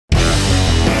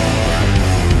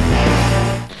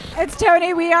It's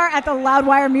Tony. We are at the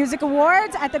Loudwire Music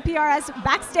Awards at the PRS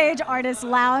Backstage Artist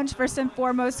Lounge. First and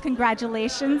foremost,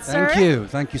 congratulations, sir. Thank you.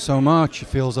 Thank you so much. It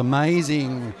feels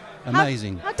amazing.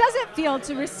 Amazing. How does it feel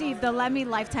to receive the Lemmy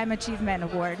Lifetime Achievement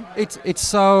Award? It's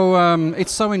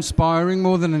so inspiring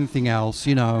more than anything else,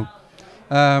 you know.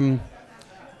 And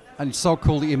it's so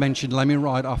cool that you mentioned Lemmy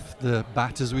right off the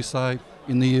bat, as we say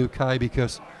in the UK,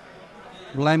 because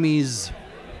Lemmy's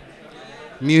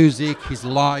music, his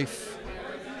life,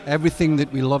 everything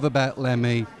that we love about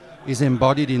Lemmy is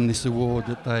embodied in this award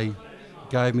that they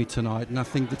gave me tonight. And I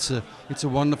think it's a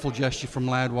wonderful gesture from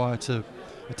Loudwire to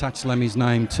attach Lemmy's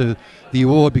name to the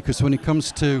award, because when it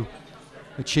comes to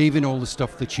achieving all the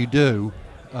stuff that you do,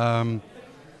 as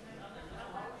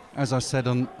I said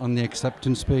on the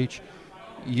acceptance speech,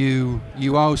 you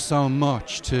owe so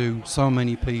much to so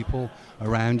many people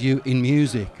around you in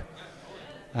music,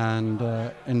 and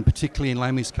particularly in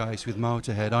Lemmy's case with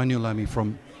Motorhead. I knew Lemmy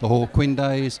from the Hawkwind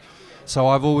days, so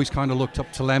I've always kind of looked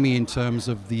up to Lemmy in terms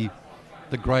of the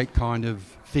great kind of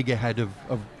figurehead of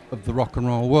the rock and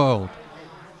roll world.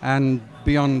 And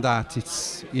beyond that,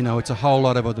 it's a whole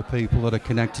lot of other people that are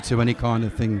connected to any kind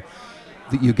of thing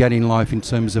that you get in life in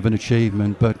terms of an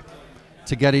achievement. But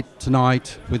to get it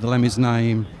tonight with Lemmy's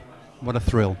name, what a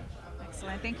thrill.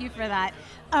 Excellent. Thank you for that.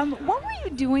 What were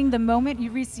you doing the moment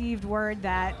you received word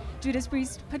that Judas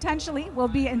Priest potentially will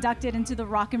be inducted into the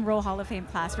Rock and Roll Hall of Fame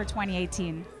class for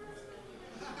 2018?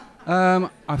 I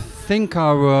think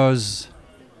I was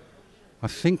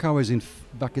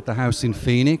back at the house in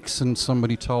Phoenix, and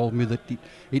somebody told me that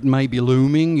it may be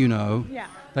looming, you know. Yeah.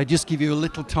 They just give you a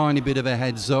little tiny bit of a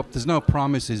heads up. There's no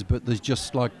promises, but there's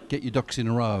just like, get your ducks in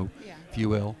a row, yeah, if you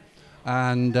will.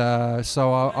 And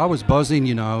so I was buzzing,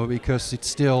 you know, because it's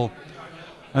still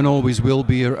and always will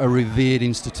be a revered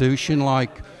institution,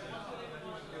 like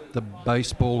the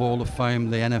Baseball Hall of Fame,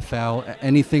 the NFL,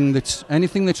 anything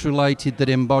that's related, that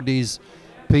embodies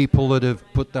people that have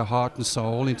put their heart and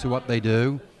soul into what they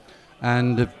do,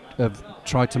 and have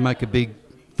tried to make a big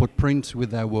footprint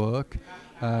with their work.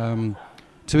 To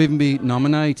even be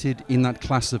nominated in that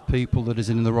class of people that is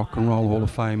in the Rock and Roll Hall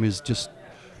of Fame is just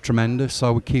tremendous.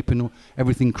 So we're keeping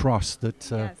everything crossed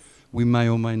that yes, we may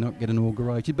or may not get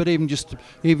inaugurated. But even just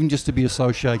to be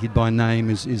associated by name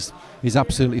is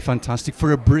absolutely fantastic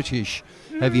for a British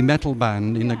heavy metal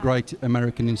band in a great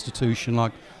American institution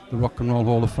like the Rock and Roll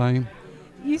Hall of Fame.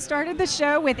 You started the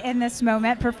show with In This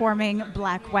Moment performing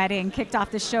Black Wedding, kicked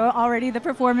off the show already, the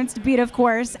performance to beat, of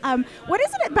course. What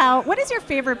is it about, what is your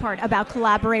favorite part about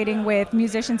collaborating with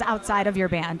musicians outside of your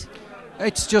band?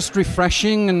 It's just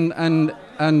refreshing, and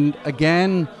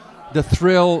again, the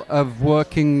thrill of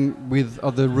working with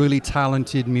other really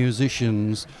talented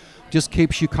musicians just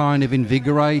keeps you kind of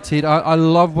invigorated. I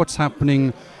love what's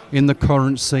happening in the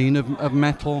current scene of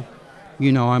metal.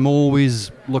 You know, I'm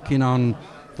always looking on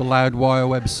the Loudwire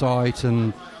website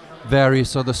and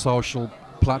various other social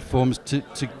platforms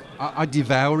I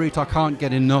devour it. I can't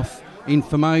get enough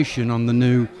information on the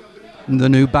new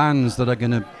bands that are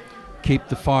going to keep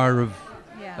the fire of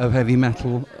heavy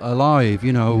metal alive.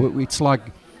 You know, it's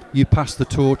like you pass the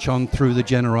torch on through the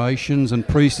generations, and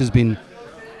Priest has been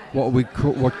what we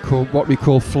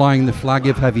call flying the flag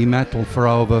of heavy metal for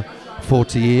over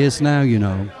 40 years now, you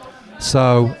know.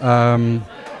 So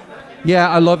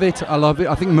yeah, I love it.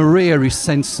 I think Maria is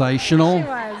sensational. She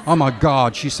was. Oh my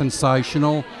God, she's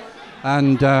sensational.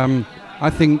 And I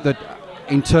think that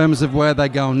in terms of where they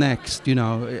go next, you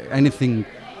know, anything,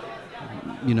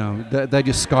 you know, they're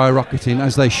just skyrocketing,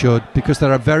 as they should, because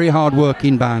they're a very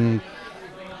hard-working band.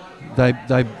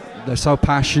 They're so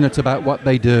passionate about what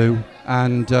they do,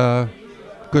 and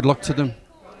good luck to them.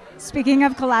 Speaking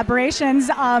of collaborations,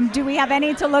 do we have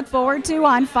any to look forward to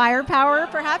on Firepower,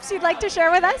 perhaps you'd like to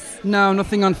share with us? No,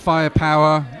 nothing on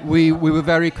Firepower. We were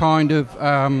very kind of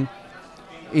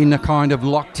in a kind of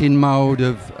locked-in mode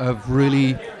of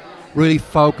really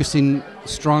focusing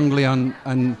strongly on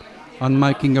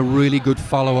making a really good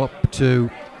follow-up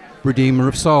to Redeemer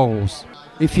of Souls.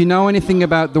 If you know anything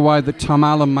about the way that Tom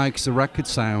Allen makes a record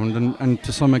sound, and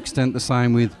to some extent the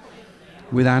same with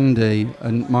Andy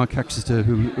and Mike Exeter,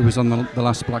 who was on the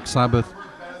last Black Sabbath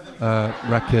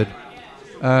record,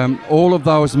 all of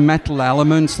those metal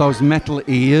elements, those metal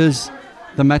ears,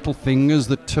 the metal fingers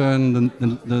that turn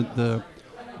the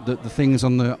things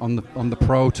on the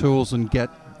Pro Tools and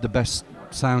get the best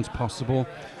sounds possible,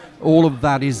 all of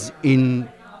that is in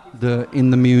the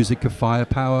music of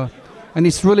Firepower, and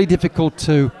it's really difficult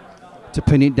to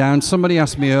pin it down. Somebody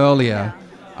asked me earlier,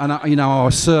 and I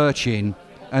was searching.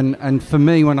 And for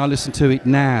me, when I listen to it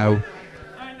now,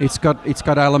 it's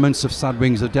got elements of Sad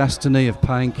Wings of Destiny, of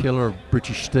Painkiller, of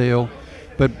British Steel,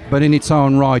 but in its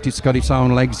own right, it's got its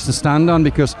own legs to stand on,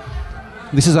 because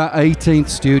this is our 18th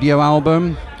studio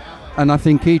album, and I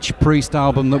think each Priest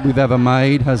album that we've ever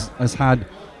made has had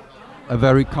a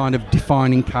very kind of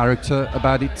defining character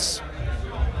about its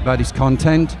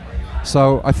content.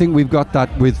 So I think we've got that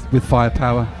with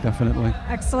Firepower, definitely.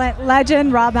 Excellent.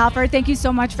 Legend Rob Halford, thank you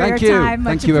so much for your time.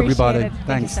 Thank you, everybody. Appreciated. Thanks.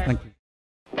 Thank you, sir. Thank you.